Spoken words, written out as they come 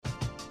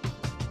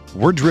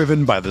We're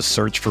driven by the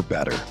search for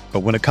better. But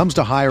when it comes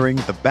to hiring,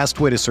 the best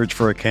way to search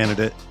for a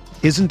candidate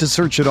isn't to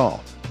search at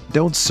all.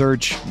 Don't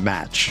search,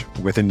 match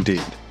with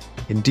Indeed.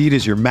 Indeed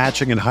is your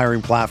matching and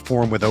hiring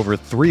platform with over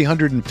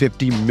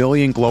 350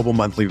 million global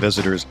monthly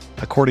visitors,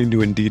 according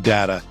to Indeed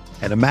data,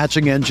 and a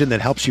matching engine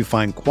that helps you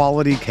find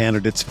quality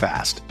candidates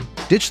fast.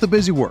 Ditch the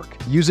busy work.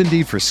 Use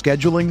Indeed for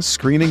scheduling,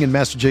 screening, and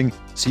messaging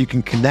so you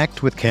can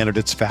connect with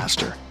candidates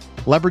faster.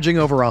 Leveraging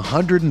over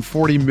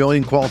 140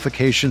 million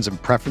qualifications and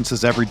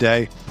preferences every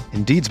day,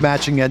 Indeed's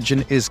matching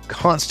engine is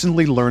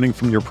constantly learning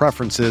from your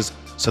preferences,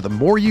 so the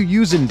more you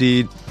use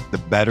Indeed, the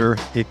better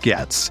it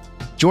gets.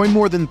 Join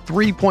more than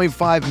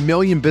 3.5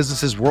 million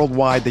businesses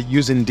worldwide that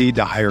use Indeed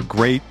to hire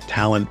great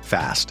talent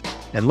fast.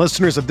 And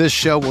listeners of this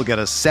show will get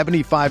a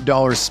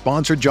 $75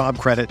 sponsored job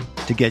credit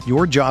to get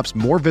your jobs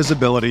more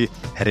visibility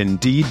at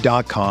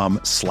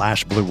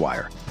Indeed.com/Blue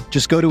Wire.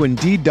 Just go to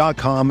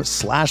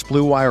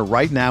Indeed.com/Blue Wire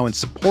right now and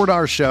support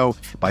our show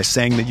by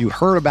saying that you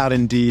heard about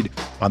Indeed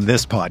on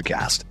this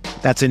podcast.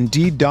 That's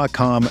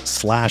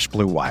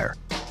Indeed.com/Blue Wire.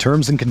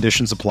 Terms and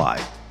conditions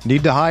apply.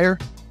 Need to hire?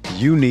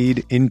 You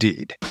need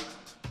Indeed.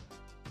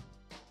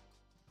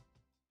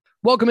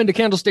 Welcome into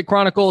Candlestick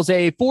Chronicles,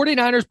 a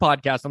 49ers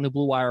podcast on the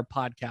Blue Wire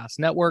Podcast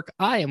Network.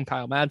 I am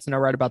Kyle Madsen. I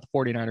write about the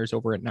 49ers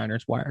over at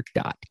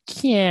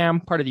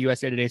NinersWire.com, part of the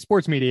USA Today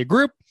Sports Media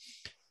Group.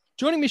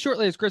 Joining me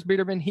shortly is Chris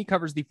Biederman. He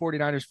covers the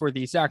 49ers for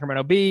the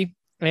Sacramento Bee,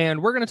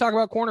 and we're going to talk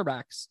about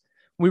cornerbacks.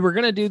 We were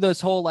going to do this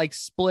whole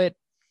split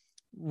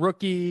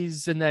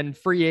rookies and then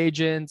free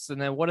agents, and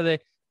then what are they?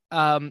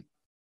 And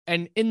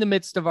in the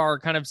midst of our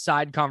kind of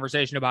side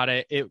conversation about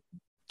it, it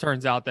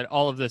turns out that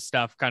all of this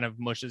stuff kind of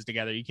mushes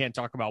together. You can't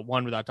talk about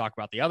one without talking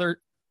about the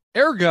other.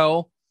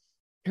 Ergo,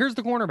 here's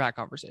the cornerback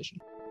conversation.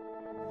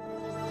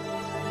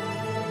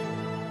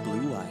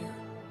 Blue Wire.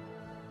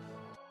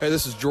 Hey,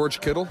 this is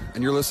George Kittle,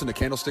 and you're listening to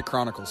Candlestick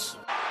Chronicles.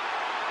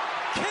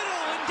 Kittle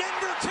in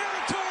Denver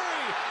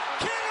territory.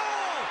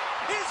 Kittle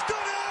is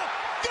gonna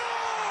go!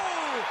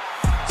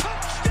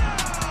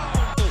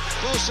 Touchdown!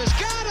 Bosa's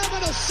got him,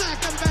 and he'll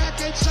sack him back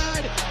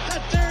inside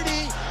the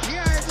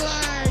 30-yard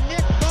line.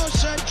 Nick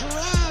Bosa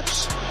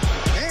drops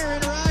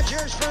Aaron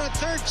Rodgers for a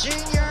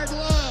 13-yard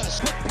loss.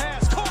 Quick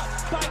pass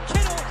caught by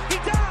Kittle. He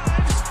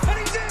dives, and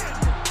he's in.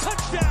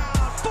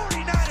 Touchdown,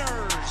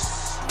 49ers!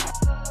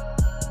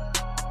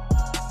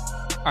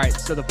 All right,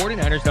 so the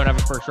 49ers don't have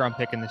a first-round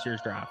pick in this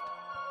year's draft,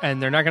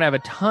 and they're not going to have a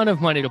ton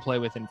of money to play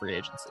with in free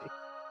agency.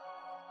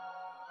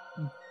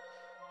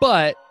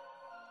 But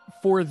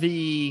for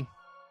the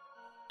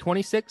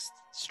 26th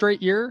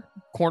straight year,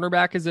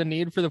 cornerback is a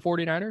need for the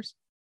 49ers?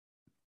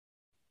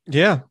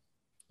 Yeah.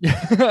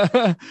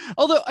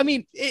 Although, I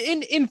mean,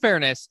 in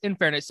fairness,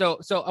 so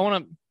I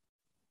want to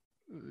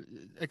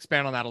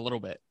expand on that a little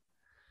bit.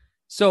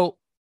 So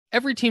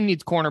every team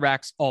needs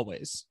cornerbacks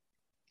always.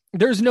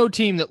 There's no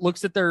team that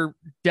looks at their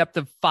depth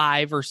of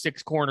 5 or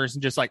 6 corners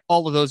and just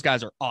all of those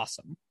guys are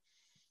awesome.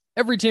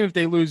 Every team, if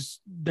they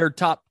lose their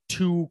top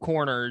 2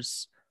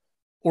 corners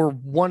or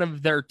one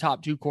of their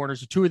top 2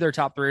 corners or 2 of their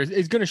top 3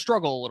 is going to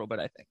struggle a little bit,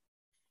 I think.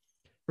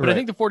 But right. I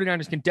think the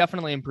 49ers can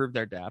definitely improve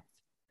their depth.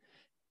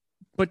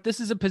 But this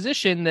is a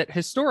position that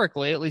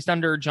historically, at least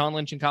under John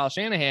Lynch and Kyle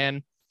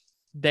Shanahan,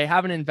 they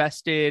haven't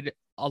invested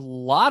a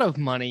lot of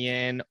money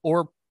in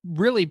or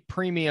really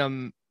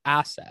premium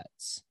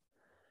assets.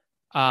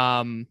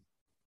 But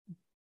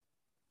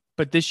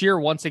this year,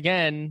 once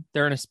again,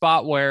 they're in a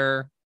spot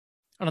where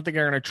I don't think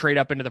they're going to trade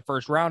up into the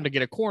first round to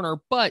get a corner,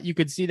 but you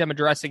could see them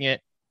addressing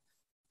it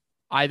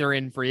either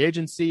in free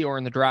agency or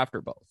in the draft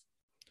or both.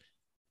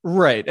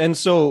 Right. And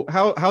so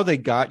how they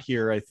got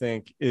here, I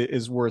think,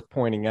 is worth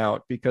pointing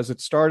out because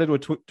it started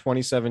with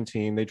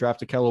 2017. They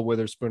drafted Kelly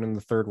Witherspoon in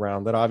the 3rd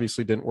round. That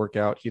obviously didn't work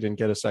out. He didn't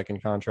get a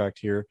second contract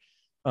here.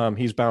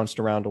 He's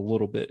bounced around a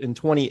little bit. In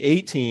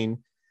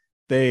 2018,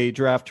 they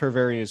draft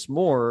Tarvarius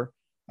Moore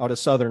out of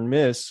Southern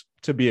Miss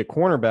to be a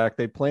cornerback.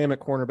 They play him at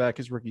cornerback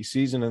his rookie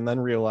season and then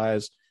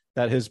realize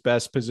that his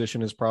best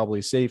position is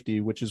probably safety,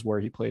 which is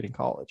where he played in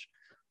college.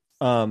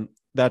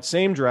 That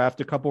same draft,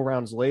 a couple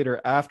rounds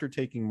later, after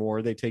taking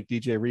Moore, they take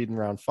DJ Reed in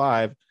round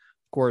 5. Of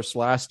course,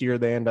 last year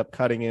they end up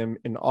cutting him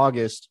in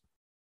August,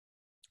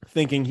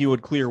 thinking he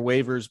would clear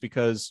waivers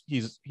because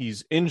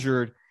he's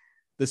injured.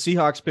 The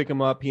Seahawks pick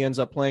him up. He ends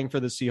up playing for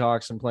the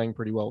Seahawks and playing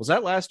pretty well. Was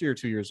that last year or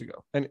 2 years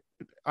ago? And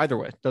either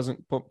way,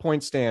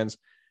 point stands.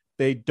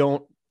 They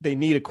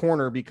need a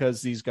corner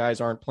because these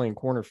guys aren't playing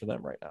corner for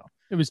them right now.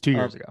 It was 2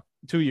 years ago.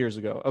 2 years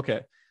ago.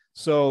 Okay.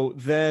 So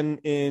then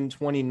in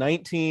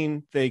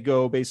 2019, they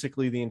go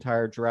basically the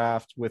entire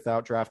draft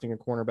without drafting a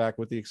cornerback,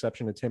 with the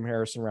exception of Tim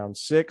Harris in round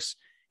 6.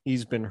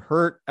 He's been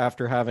hurt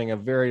after having a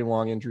very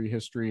long injury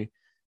history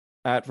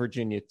at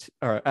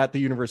at the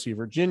University of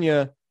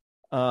Virginia.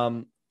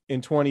 In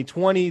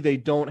 2020, they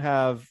don't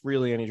have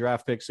really any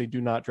draft picks. They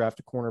do not draft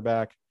a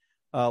cornerback.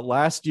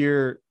 Last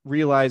year,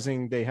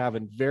 realizing they have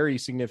a very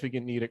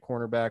significant need at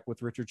cornerback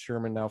with Richard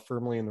Sherman now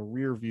firmly in the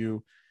rear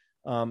view,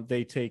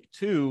 they take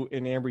 2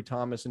 in Ambry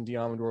Thomas and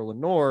Diamondor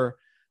Lenoir,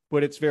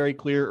 but it's very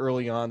clear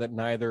early on that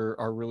neither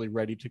are really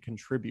ready to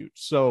contribute.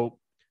 So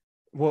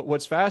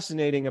what's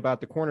fascinating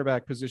about the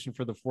cornerback position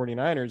for the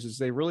 49ers is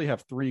they really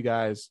have three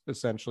guys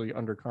essentially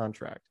under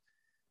contract.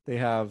 They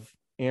have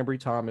Ambry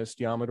Thomas,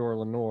 Diamador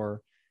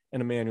Lenore,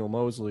 and Emmanuel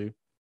Moseley.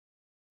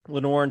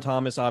 Lenore and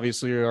Thomas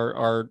obviously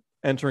are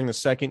entering the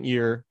second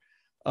year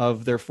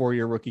of their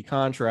 4-year rookie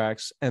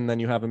contracts. And then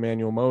you have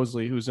Emmanuel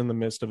Moseley, who's in the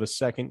midst of a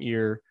second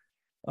year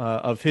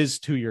of his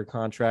 2-year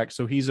contract.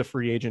 So he's a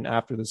free agent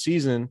after the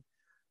season.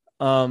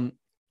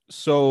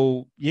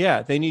 So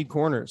yeah, they need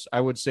corners. I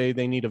would say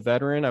they need a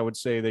veteran. I would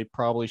say they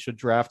probably should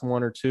draft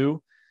one or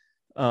two.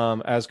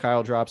 As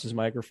Kyle drops his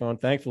microphone,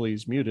 thankfully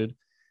he's muted.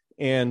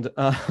 And,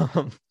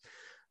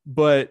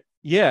 but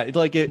yeah,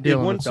 like it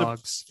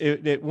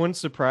wouldn't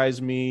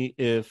surprise me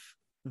if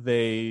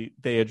they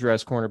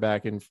address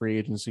cornerback in free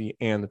agency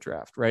and the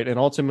draft. Right. And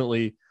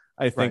ultimately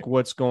I think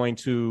what's going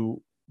to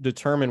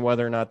determine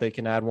whether or not they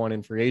can add one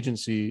in free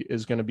agency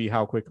is going to be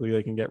how quickly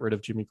they can get rid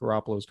of Jimmy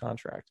Garoppolo's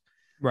contract.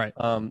 Right.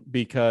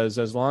 Because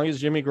as long as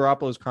Jimmy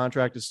Garoppolo's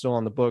contract is still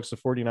on the books, the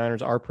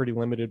 49ers are pretty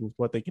limited with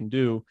what they can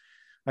do.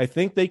 I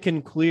think they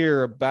can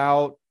clear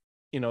about,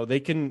 they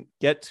can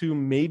get to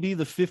maybe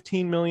the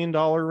 $15 million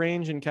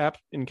range in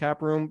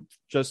cap room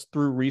just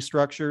through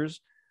restructures.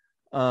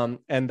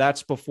 And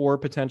that's before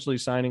potentially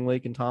signing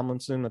Laken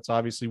Tomlinson. That's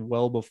obviously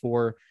well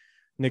before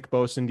Nick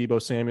Bosa and Deebo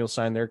Samuel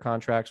sign their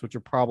contracts, which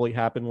will probably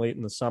happen late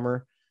in the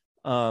summer.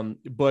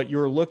 But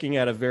you're looking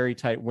at a very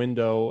tight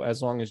window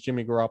as long as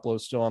Jimmy Garoppolo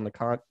is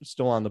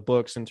still on the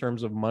books in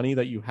terms of money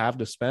that you have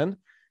to spend.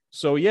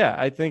 So yeah,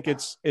 I think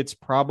it's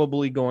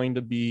probably going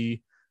to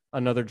be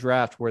another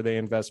draft where they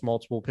invest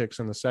multiple picks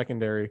in the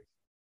secondary,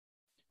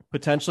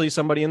 potentially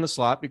somebody in the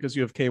slot because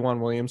you have K'Wan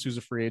Williams, who's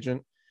a free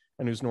agent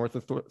and who's north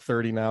of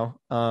 30 now.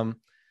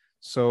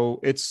 So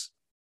it's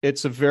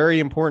a very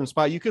important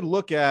spot. You could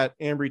look at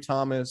Ambry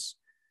Thomas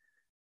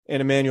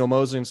and Emmanuel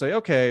Moseley and say,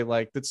 okay,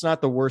 like that's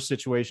not the worst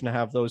situation to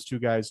have those two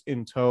guys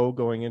in tow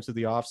going into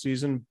the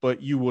offseason,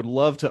 but you would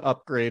love to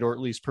upgrade or at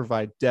least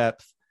provide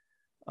depth.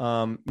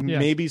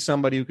 Maybe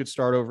somebody who could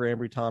start over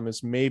Ambry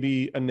Thomas,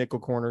 maybe a nickel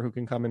corner who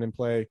can come in and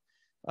play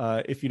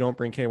if you don't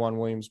bring K'Wan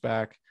Williams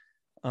back.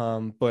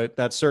 But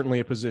that's certainly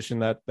a position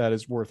that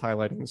is worth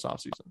highlighting this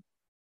offseason.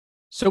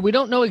 So we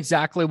don't know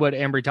exactly what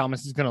Ambry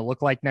Thomas is going to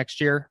look like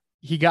next year.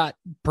 He got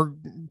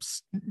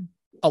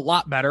a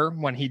lot better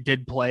when he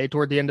did play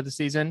toward the end of the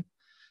season.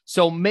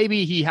 So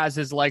maybe he has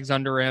his legs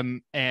under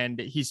him and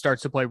he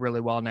starts to play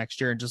really well next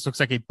year and just looks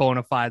like a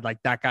bona fide, like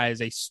that guy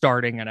is a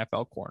starting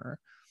NFL corner.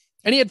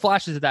 And he had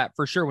flashes of that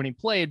for sure when he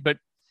played, but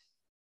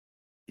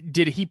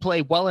did he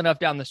play well enough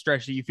down the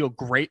stretch that you feel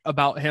great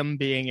about him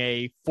being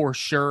a for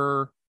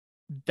sure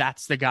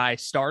that's the guy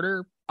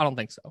starter? I don't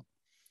think so.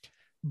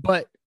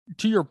 But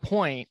to your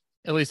point,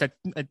 at least I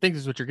think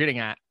this is what you're getting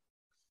at.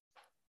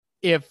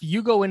 If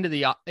you go into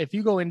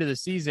the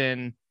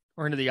season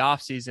or into the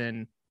off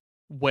season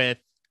with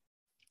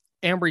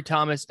Ambry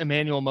Thomas,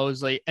 Emmanuel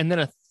Moseley, and then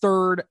a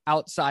third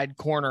outside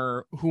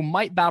corner who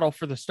might battle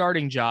for the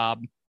starting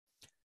job,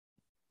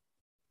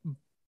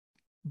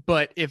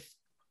 but if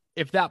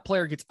that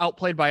player gets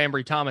outplayed by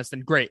Ambry Thomas, then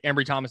great.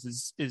 Ambry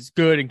Thomas is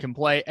good and can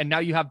play, and now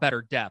you have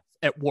better depth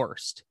at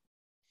worst.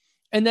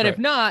 And then if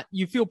not,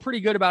 you feel pretty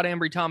good about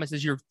Ambry Thomas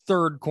as your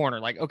third corner.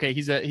 Like, okay,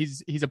 he's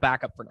a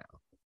backup for now.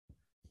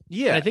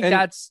 Yeah, and I think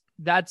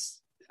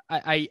that's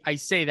I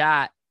say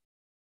that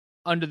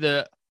under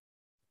the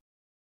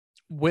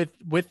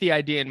with the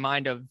idea in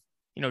mind of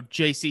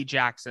J.C.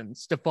 Jackson,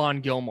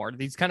 Stephon Gilmore,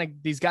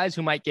 these guys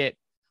who might get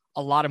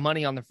a lot of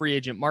money on the free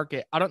agent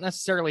market. I don't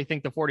necessarily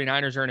think the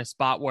 49ers are in a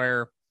spot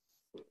where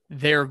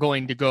they're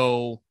going to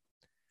go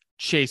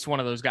chase one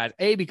of those guys.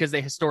 A, because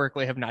they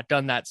historically have not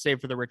done that, save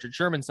for the Richard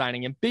Sherman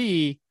signing, and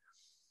B,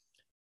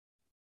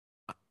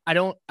 I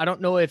don't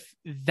know if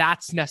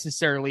that's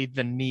necessarily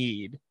the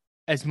need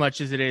as much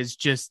as it is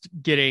just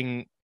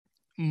getting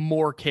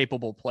more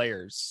capable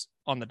players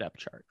on the depth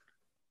chart.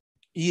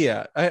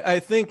 Yeah, I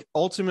think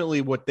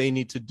ultimately what they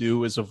need to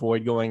do is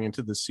avoid going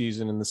into the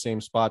season in the same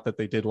spot that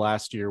they did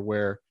last year,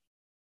 where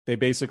they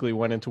basically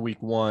went into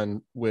week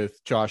one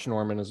with Josh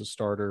Norman as a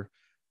starter,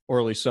 or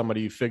at least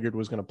somebody you figured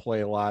was going to play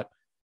a lot.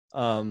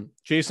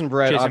 Jason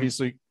Verrett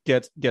obviously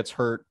gets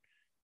hurt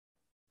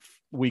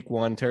week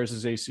one, tears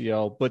his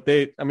ACL, but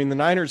the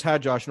Niners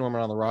had Josh Norman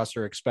on the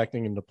roster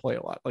expecting him to play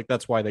a lot. Like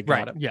that's why they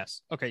got him.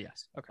 Yes. Okay.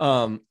 Yes.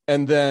 Okay.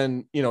 And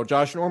then,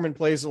 Josh Norman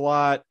plays a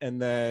lot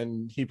and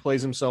then he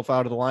plays himself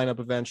out of the lineup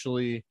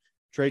eventually.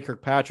 Trey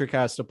Kirkpatrick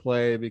has to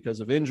play because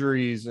of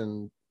injuries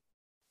and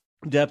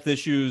depth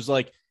issues.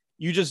 Like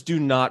you just do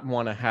not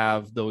want to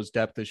have those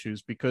depth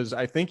issues, because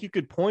I think you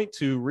could point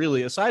to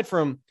really, aside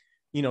from,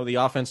 the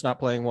offense not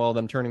playing well,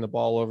 them turning the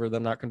ball over,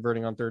 them not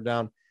converting on third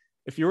down.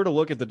 If you were to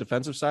look at the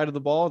defensive side of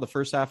the ball, the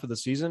first half of the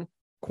season,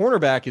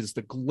 cornerback is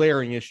the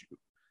glaring issue,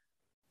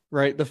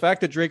 right? The fact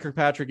that Drake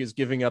Kirkpatrick is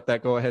giving up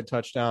that go-ahead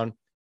touchdown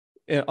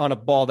on a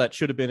ball that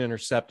should have been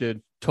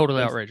intercepted.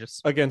 Totally outrageous.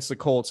 Against the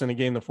Colts in a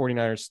game the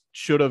 49ers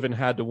should have and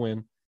had to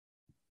win.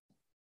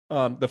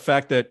 The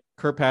fact that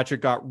Kirkpatrick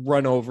got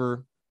run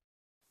over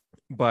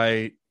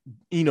by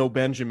Eno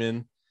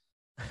Benjamin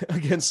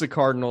against the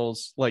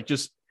Cardinals, like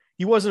just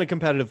he wasn't a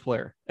competitive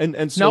player.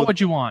 And so not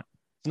what you want.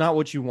 it's not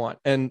what you want.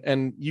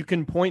 And you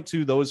can point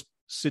to those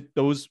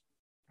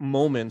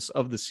moments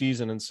of the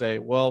season and say,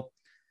 well,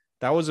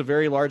 that was a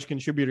very large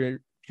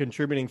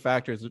contributing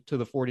factor to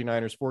the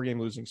 49ers 4-game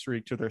losing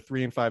streak, to their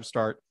 3-5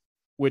 start,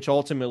 which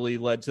ultimately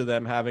led to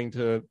them having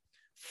to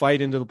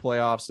fight into the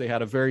playoffs. They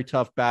had a very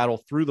tough battle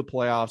through the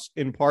playoffs,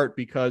 in part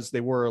because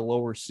they were a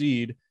lower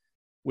seed,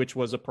 which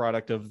was a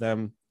product of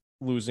them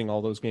losing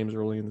all those games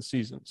early in the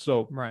season.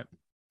 So right.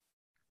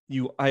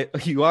 You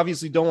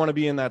obviously don't want to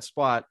be in that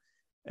spot,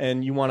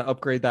 and you want to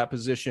upgrade that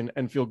position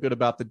and feel good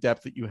about the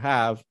depth that you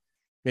have.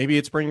 Maybe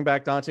it's bringing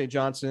back Dante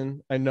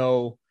Johnson. I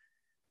know,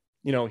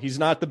 he's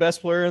not the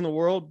best player in the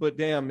world, but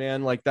damn,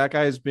 man, like that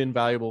guy has been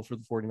valuable for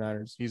the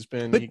 49ers.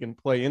 He can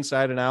play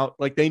inside and out.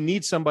 Like they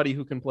need somebody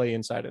who can play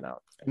inside and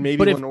out. And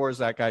maybe Lenore is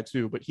that guy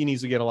too, but he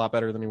needs to get a lot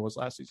better than he was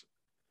last season.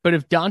 But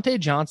if Dante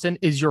Johnson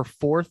is your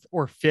 4th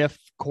or 5th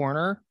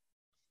corner,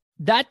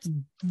 that's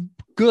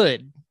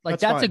good. Like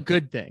that's a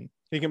good thing.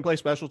 He can play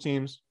special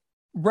teams.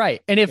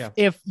 Right. And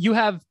if you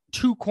have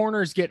 2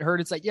 corners get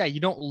hurt, it's like, yeah, you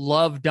don't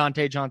love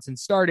Dante Johnson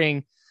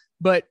starting,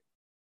 but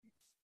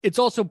it's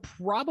also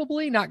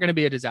probably not going to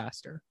be a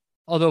disaster.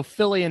 Although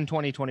Philly in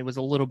 2020 was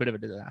a little bit of a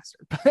disaster,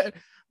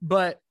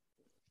 but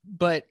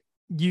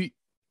you,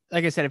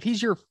 like I said, if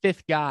he's your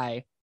 5th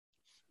guy,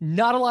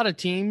 not a lot of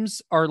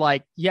teams are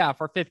like, yeah,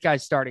 if our 5th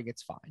guy's starting,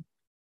 it's fine.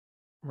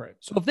 Right.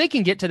 So if they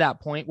can get to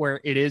that point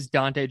where it is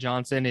Dante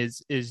Johnson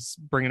is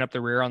bringing up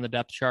the rear on the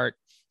depth chart,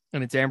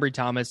 and it's Ambry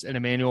Thomas and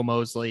Emmanuel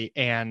Moseley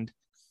and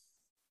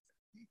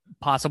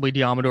possibly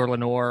Diamador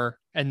Lenore,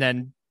 and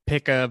then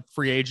pick a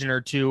free agent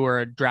or 2 or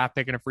a draft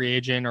pick and a free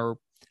agent or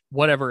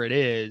whatever it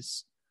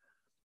is,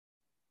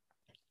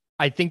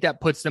 I think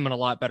that puts them in a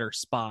lot better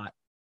spot.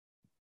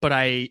 But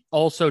I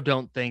also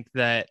don't think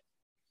that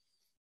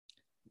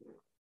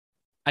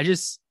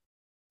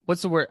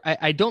what's the word?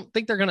 I don't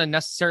think they're going to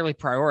necessarily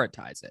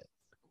prioritize it.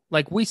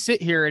 Like we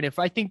sit here, and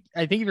I think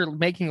if you're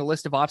making a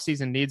list of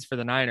offseason needs for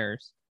the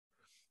Niners,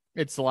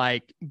 it's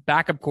like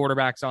backup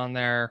quarterbacks on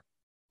there.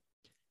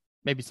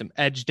 Maybe some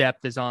edge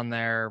depth is on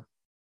there.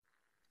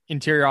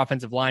 Interior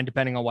offensive line,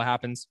 depending on what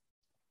happens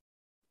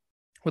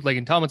with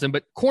Laken Tomlinson.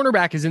 But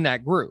cornerback is in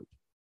that group.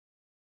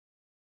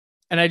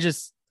 And I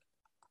just,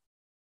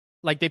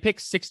 like, they picked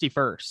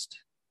 61st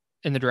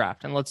in the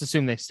draft, and let's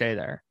assume they stay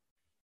there.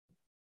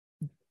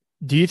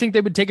 Do you think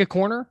they would take a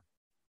corner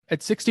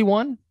at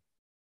 61?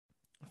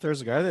 If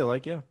there's a guy they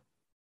like, yeah.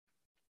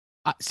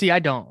 See, I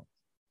don't.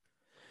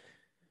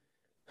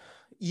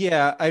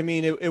 Yeah, I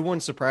mean, it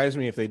wouldn't surprise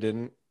me if they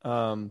didn't.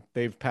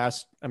 They've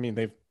passed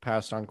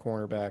on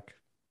cornerback.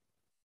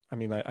 I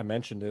mean, I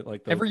mentioned it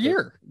like every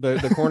year. The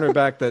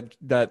cornerback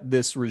that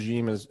this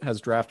regime has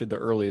drafted the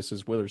earliest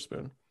is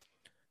Witherspoon.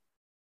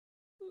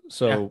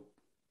 So,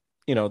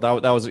 he was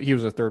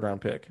a 3rd round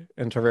pick,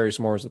 and Tarvarius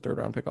Moore is a 3rd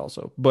round pick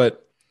also.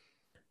 But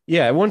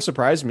yeah, it wouldn't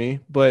surprise me.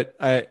 But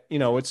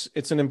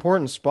it's an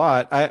important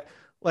spot.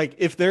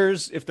 If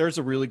there's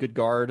a really good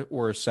guard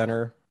or a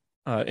center,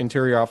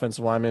 interior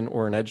offensive lineman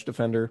or an edge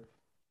defender,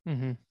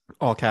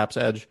 all caps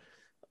edge,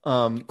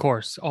 of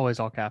course, always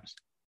all caps,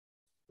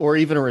 or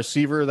even a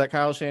receiver that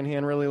Kyle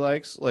Shanahan really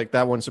likes, like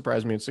that wouldn't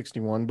surprise me at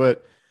 61.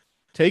 But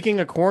taking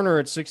a corner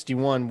at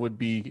 61 would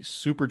be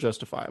super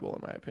justifiable,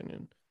 in my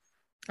opinion.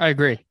 I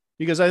agree.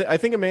 Because I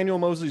think Emmanuel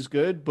Moseley's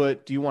good,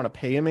 but do you want to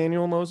pay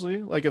Emmanuel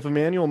Moseley? Like if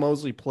Emmanuel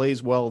Moseley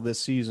plays well this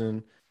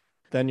season,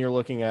 then you're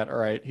looking at, all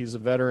right, he's a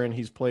veteran,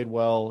 he's played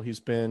well, he's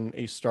been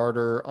a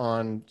starter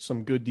on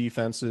some good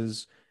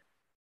defenses.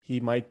 He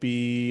might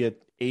be an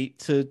 $8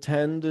 to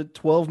 $10 to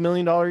 $12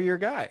 million a year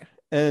guy.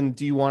 And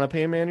do you want to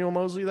pay Emmanuel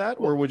Moseley that?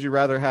 Or would you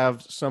rather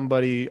have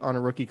somebody on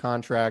a rookie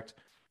contract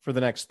for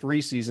the next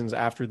 3 seasons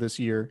after this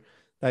year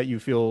that you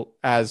feel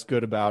as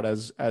good about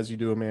as you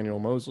do Emmanuel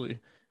Moseley?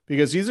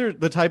 Because these are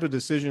the type of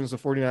decisions the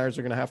 49ers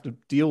are going to have to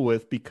deal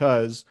with,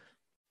 because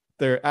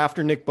they're,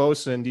 after Nick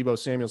Bosa and Deebo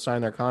Samuel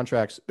sign their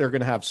contracts, they're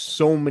going to have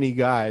so many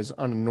guys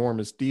on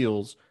enormous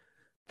deals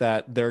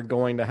that they're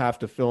going to have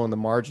to fill in the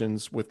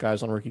margins with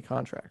guys on rookie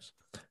contracts.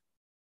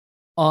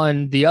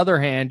 On the other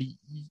hand,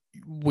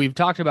 we've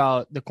talked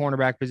about the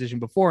cornerback position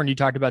before, and you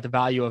talked about the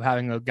value of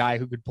having a guy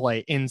who could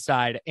play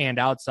inside and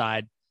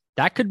outside.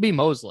 That could be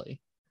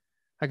Moseley.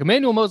 Like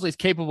Emmanuel Moseley is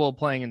capable of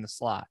playing in the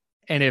slot.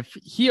 And if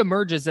he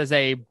emerges as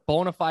a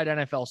bona fide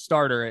NFL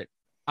starter at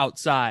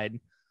outside,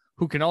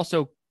 who can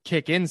also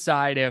kick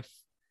inside if,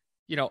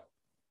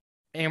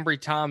 Ambry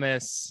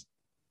Thomas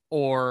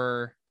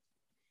or,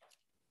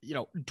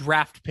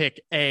 draft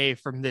pick A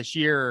from this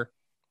year.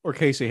 Or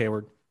Casey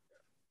Hayward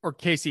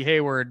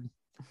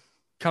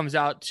comes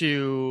out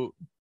to,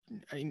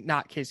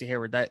 not Casey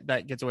Hayward,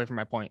 that gets away from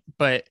my point.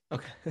 But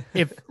okay.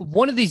 If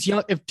one of these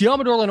if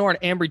Diamador Lenore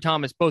and Ambry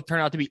Thomas both turn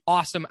out to be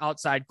awesome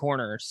outside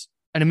corners,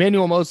 and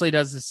Emmanuel Moseley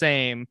does the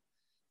same,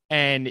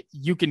 and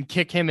you can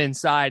kick him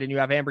inside, and you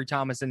have Ambry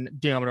Thomas and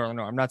Diamador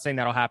Lenore. I'm not saying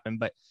that'll happen,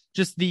 but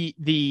just the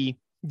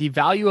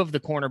value of the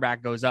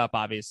cornerback goes up,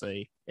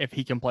 obviously, if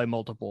he can play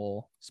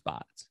multiple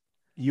spots.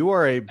 You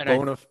are a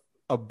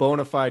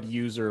bona fide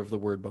user of the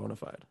word bona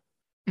fide.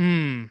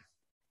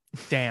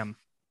 Damn.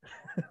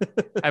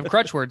 I have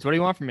crutch words. What do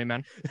you want from me,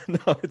 man? No,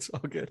 it's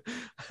all good.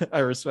 I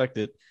respect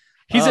it.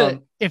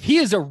 If he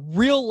is a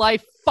real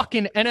life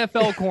fucking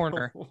NFL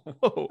corner.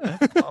 Whoa.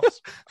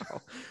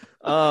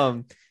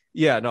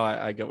 Yeah, no,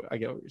 I get what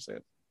you're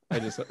saying. I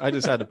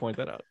just had to point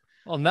that out.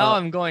 Well, now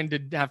I'm going to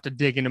have to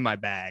dig into my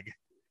bag.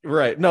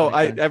 Right. No,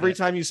 every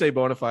time you say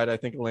bona fide, I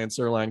think of Lance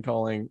Zierlein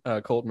calling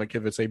Colton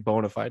McKivitz a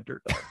bona fide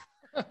dirt dog.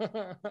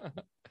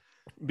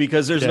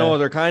 Because there's no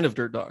other kind of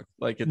dirt dog.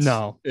 Like there's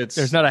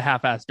not a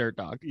half-assed dirt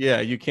dog.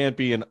 Yeah, you can't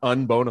be an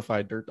unbona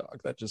fide dirt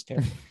dog. That just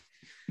can't.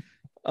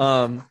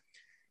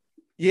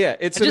 Yeah,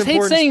 it's I just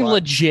hate saying spot.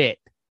 Legit.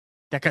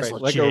 That guy's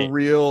right, legit. Like a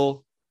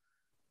real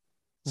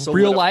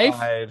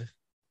life.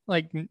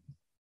 Like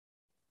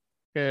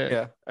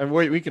yeah, and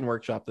we can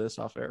workshop this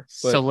off air.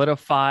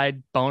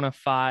 Solidified, bona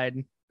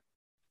fide,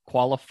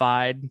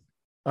 qualified,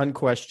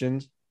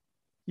 unquestioned.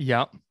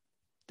 Yep.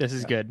 This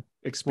is good.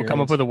 Experience. We'll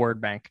come up with a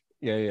word bank.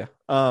 Yeah.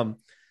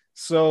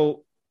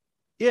 So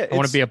yeah, I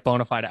want to be a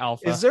bona fide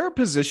alpha. Is there a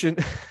position?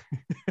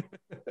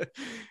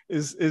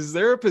 is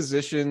there a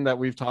position that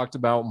we've talked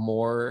about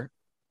more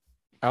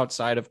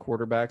outside of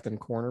quarterback than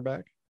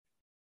cornerback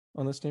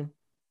on this team?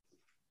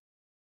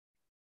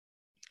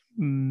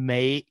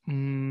 Nah.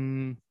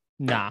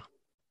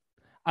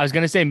 I was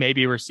gonna say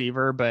maybe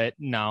receiver, but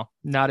no,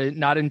 not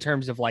in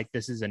terms of like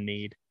this is a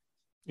need.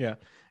 Yeah,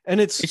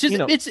 and it's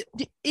just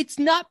it's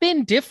not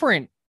been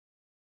different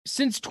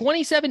since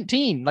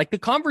 2017. Like the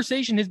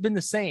conversation has been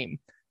the same.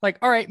 Like,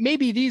 all right,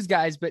 maybe these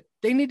guys, but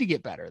they need to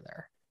get better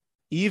there.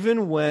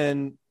 Even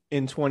when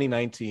in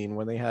 2019,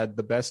 when they had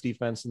the best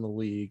defense in the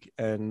league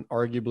and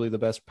arguably the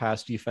best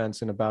pass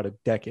defense in about a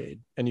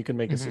decade, and you can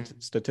make a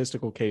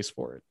statistical case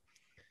for it.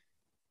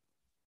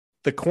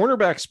 The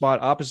cornerback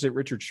spot opposite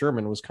Richard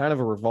Sherman was kind of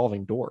a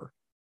revolving door,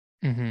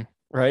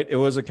 right? It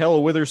was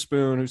Ahkello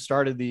Witherspoon who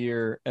started the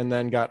year and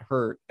then got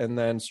hurt and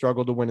then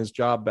struggled to win his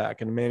job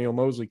back. And Emmanuel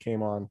Moseley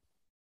came on,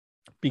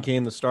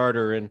 became the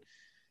starter, and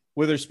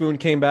Witherspoon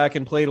came back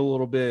and played a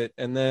little bit.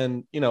 And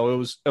then, it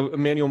was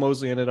Emmanuel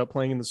Moseley ended up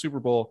playing in the Super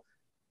Bowl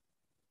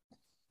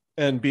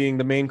and being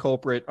the main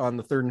culprit on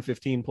the 3rd and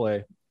 15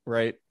 play,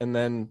 right? And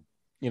then,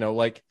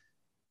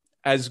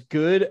 as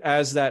good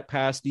as that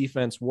pass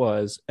defense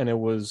was, and it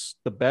was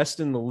the best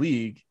in the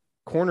league,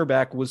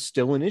 cornerback was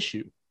still an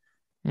issue,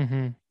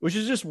 which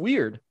is just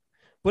weird.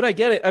 But I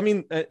get it. I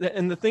mean,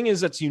 and the thing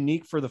is that's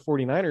unique for the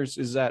 49ers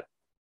is that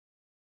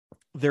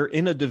they're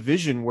in a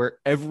division where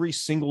every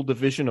single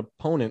division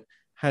opponent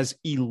has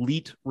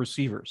elite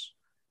receivers.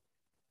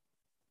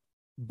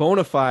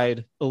 Bona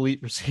fide elite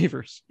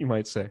receivers, you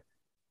might say.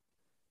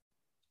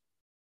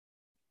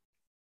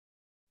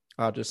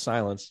 Just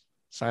silence.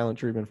 Silent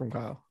treatment from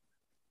Kyle.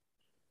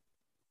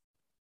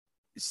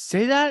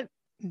 Say that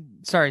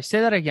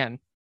again.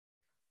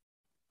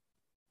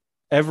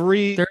 They're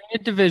in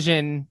a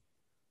division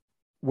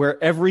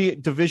where every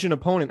division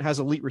opponent has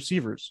elite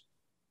receivers.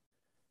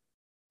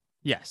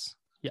 Yes.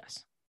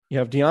 You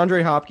have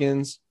DeAndre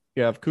Hopkins,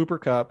 you have Cooper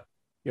Kupp,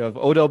 you have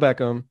Odell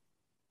Beckham,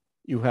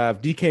 you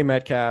have DK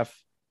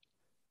Metcalf.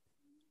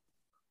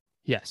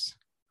 Yes.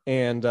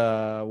 And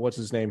what's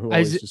his name? Who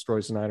always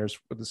destroys the Niners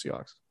with the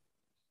Seahawks?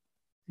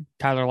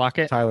 Tyler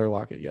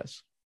Lockett,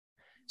 yes.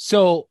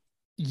 So,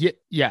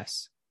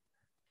 yes.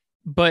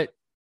 But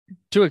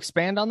to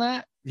expand on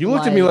that, you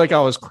looked at me like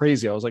I was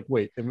crazy. I was like,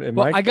 wait,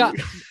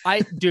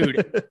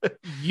 dude,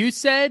 you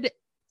said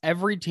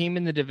every team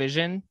in the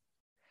division,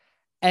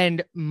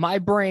 and my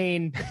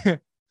brain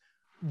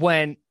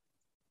went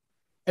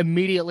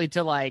immediately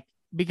to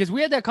because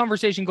we had that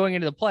conversation going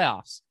into the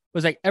playoffs. It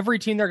was like every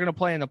team they're going to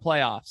play in the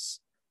playoffs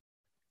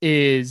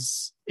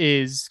is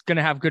going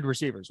to have good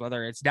receivers,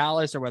 whether it's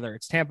Dallas or whether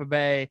it's Tampa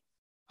Bay.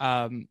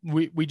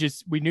 We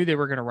knew they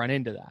were going to run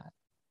into that.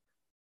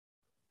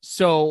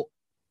 So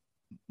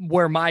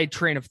where my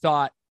train of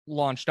thought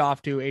launched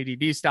off to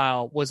ADD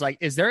style was like,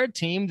 is there a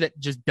team that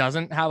just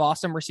doesn't have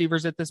awesome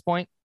receivers at this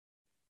point?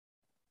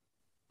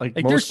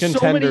 Like most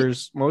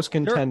contenders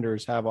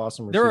have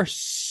awesome receivers. There are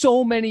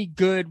so many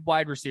good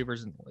wide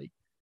receivers in the league.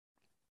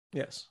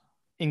 Yes.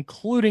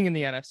 Including in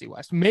the NFC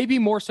West, maybe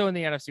more so in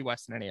the NFC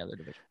West than any other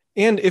division.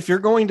 And if you're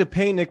going to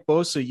pay Nick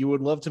Bosa, you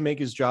would love to make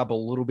his job a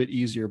little bit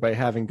easier by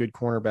having good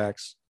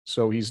cornerbacks,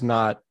 so he's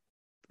not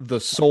the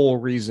sole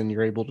reason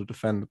you're able to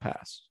defend the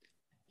pass.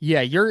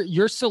 Yeah,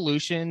 your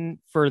solution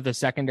for the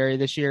secondary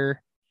this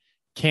year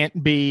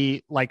can't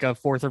be like a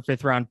 4th or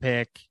 5th round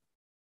pick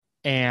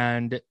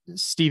and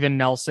Steven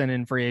Nelson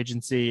in free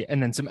agency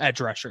and then some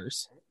edge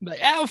rushers.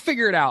 I'll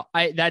figure it out.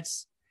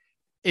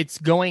 It's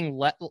going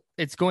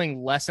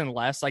less and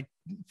less. Like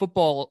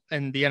football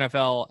and the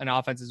NFL and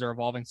offenses are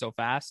evolving so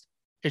fast.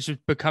 It's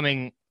just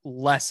becoming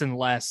less and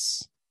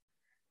less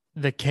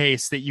the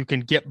case that you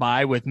can get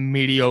by with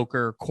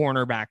mediocre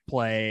cornerback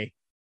play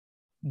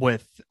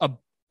with a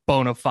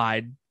bona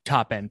fide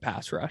top end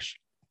pass rush.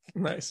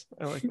 Nice.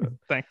 I like that.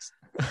 Thanks.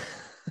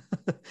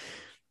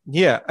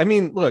 Yeah. I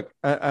mean, look,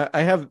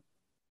 I have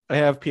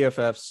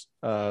PFF's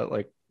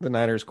like the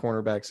Niners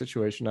cornerback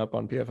situation up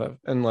on PFF,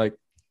 and like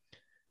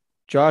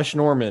Josh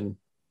Norman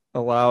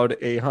allowed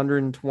a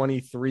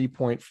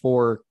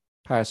 123.4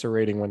 passer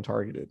rating when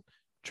targeted.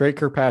 Trey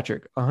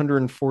Kirkpatrick,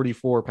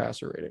 144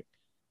 passer rating.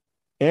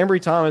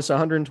 Ambry Thomas,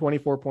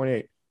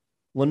 124.8.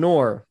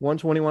 Lenore,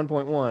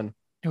 121.1.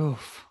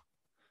 Oof.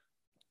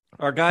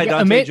 Our guy, Yeah,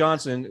 Dante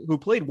Johnson, who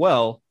played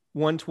well,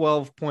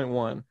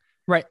 112.1.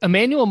 Right.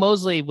 Emmanuel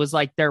Mosley was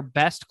like their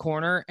best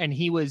corner, and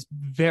he was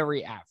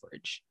very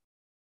average.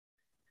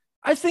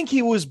 I think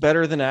he was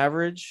better than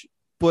average,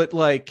 but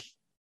like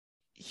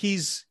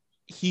he's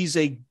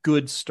a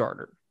good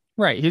starter.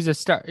 Right. He's a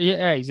star.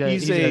 Yeah,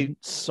 he's a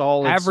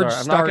solid average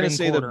starter. I'm not going to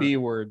say starting the B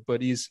word,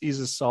 but he's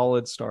a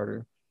solid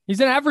starter. He's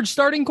an average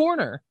starting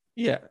corner.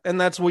 Yeah, and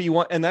that's what you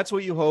want, and that's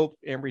what you hope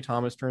Ambry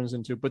Thomas turns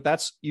into. But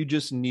you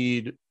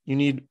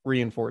need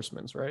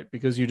reinforcements, right?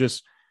 Because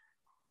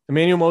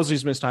Emmanuel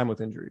Mosley's missed time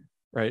with injury,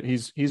 right?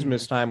 He's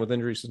missed time with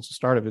injury since the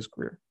start of his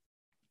career.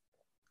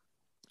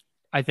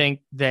 I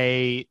think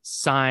they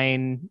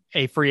sign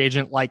a free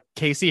agent like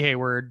Casey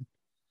Hayward.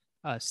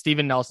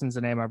 Steven Nelson's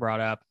the name I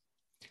brought up.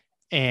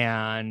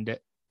 And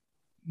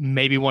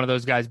maybe one of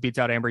those guys beats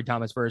out Ambry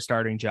Thomas for a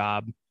starting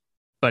job.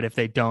 But if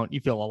they don't, you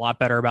feel a lot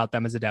better about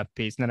them as a depth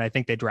piece. And then I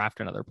think they draft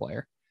another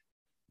player.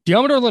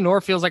 Deommodore Lenoir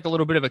feels like a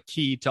little bit of a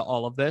key to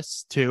all of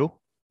this, too.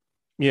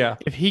 Yeah.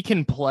 If he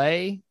can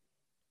play,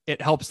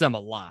 it helps them a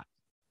lot.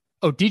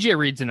 Oh, DJ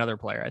Reed's another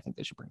player I think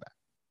they should bring back.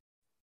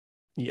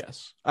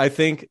 Yes. I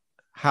think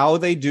how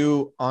they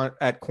do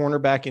at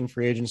cornerback in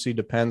free agency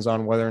depends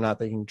on whether or not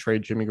they can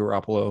trade Jimmy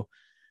Garoppolo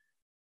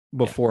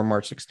before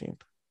March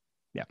 16th.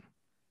 Yeah.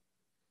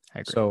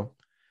 I agree. So,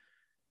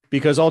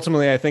 because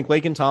ultimately I think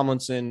Laken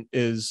Tomlinson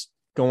is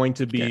going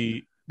to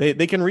be,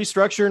 they can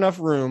restructure enough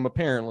room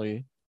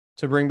apparently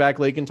to bring back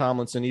Laken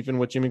Tomlinson, even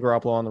with Jimmy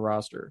Garoppolo on the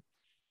roster.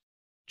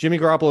 Jimmy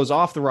Garoppolo is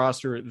off the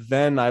roster.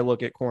 Then I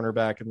look at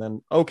cornerback and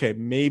then, okay,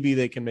 maybe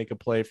they can make a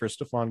play for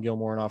Stephon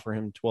Gilmore and offer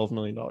him $12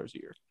 million a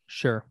year.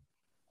 Sure.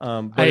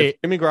 But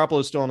if Jimmy Garoppolo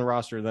is still on the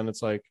roster, then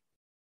it's like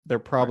they're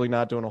probably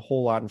not doing a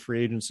whole lot in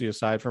free agency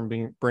aside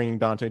from bringing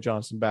Dante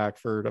Johnson back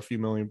for a few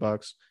 $1 million.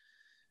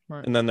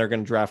 Right. And then they're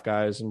going to draft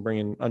guys and bring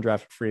in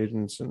undrafted free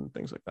agents and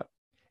things like that.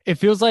 It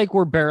feels like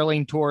we're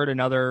barreling toward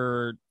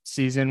another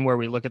season where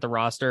we look at the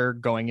roster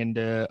going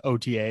into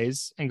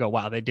OTAs and go,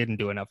 wow, they didn't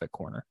do enough at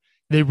corner.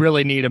 They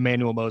really need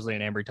Emmanuel Mosley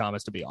and Ambry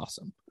Thomas to be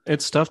awesome.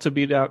 It's tough to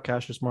beat out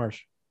Cassius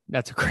Marsh.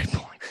 That's a great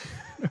point.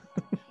 All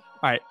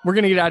right, we're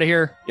going to get out of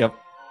here. Yep.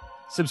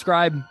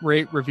 Subscribe,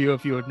 rate, review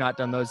if you have not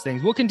done those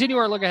things. We'll continue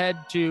our look ahead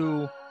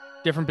to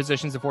different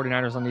positions the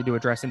 49ers will need to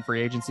address in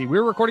free agency.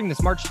 We're recording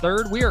this March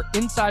 3rd. We are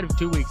inside of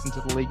 2 weeks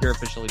until the league year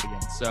officially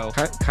begins. So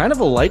kind of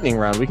a lightning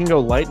round. We can go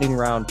lightning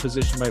round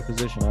position by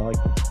position. I like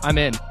that. I'm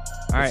in.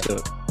 All right.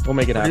 We'll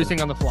make it happen. Producing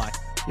on the fly.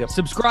 Yep.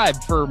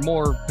 Subscribe for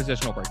more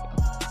positional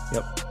breakdowns.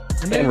 Yep.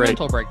 And maybe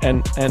mental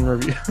breakdown. And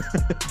review.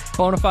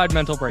 Bonafide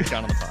mental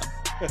breakdown on the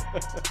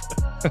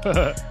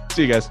pod.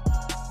 See you guys.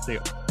 See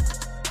you.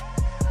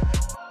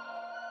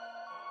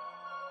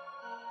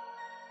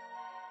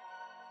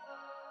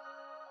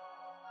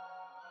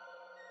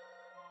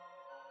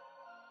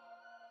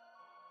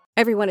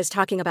 Everyone is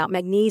talking about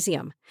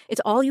magnesium.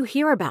 It's all you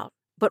hear about.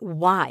 But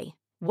why?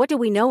 What do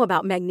we know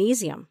about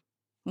magnesium?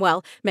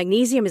 Well,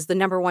 magnesium is the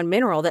 #1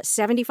 mineral that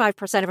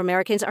 75% of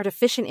Americans are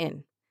deficient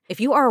in. If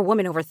you are a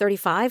woman over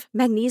 35,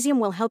 magnesium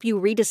will help you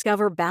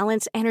rediscover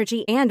balance,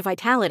 energy, and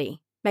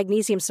vitality.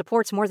 Magnesium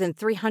supports more than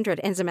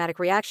 300 enzymatic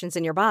reactions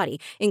in your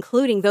body,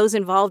 including those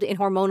involved in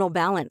hormonal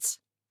balance.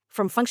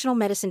 From functional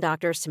medicine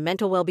doctors to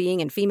mental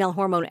well-being and female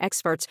hormone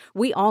experts,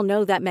 we all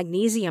know that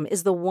magnesium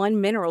is the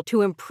one mineral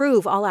to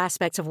improve all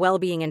aspects of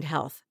well-being and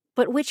health.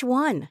 But which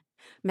one?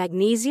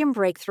 Magnesium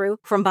Breakthrough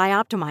from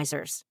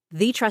Bioptimizers,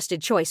 the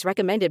trusted choice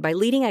recommended by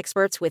leading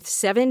experts with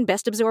 7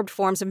 best-absorbed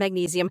forms of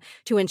magnesium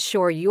to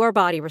ensure your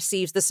body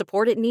receives the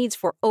support it needs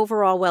for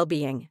overall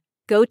well-being.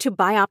 Go to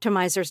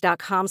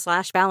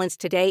bioptimizers.com/balance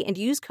today and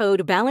use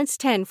code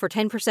BALANCE10 for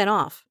 10%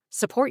 off.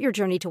 Support your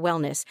journey to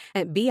wellness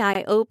at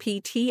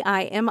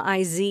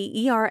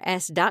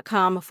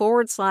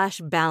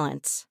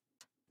bioptimizers.com/balance.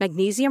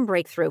 Magnesium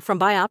Breakthrough from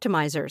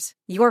Bioptimizers,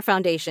 your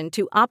foundation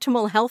to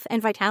optimal health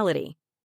and vitality.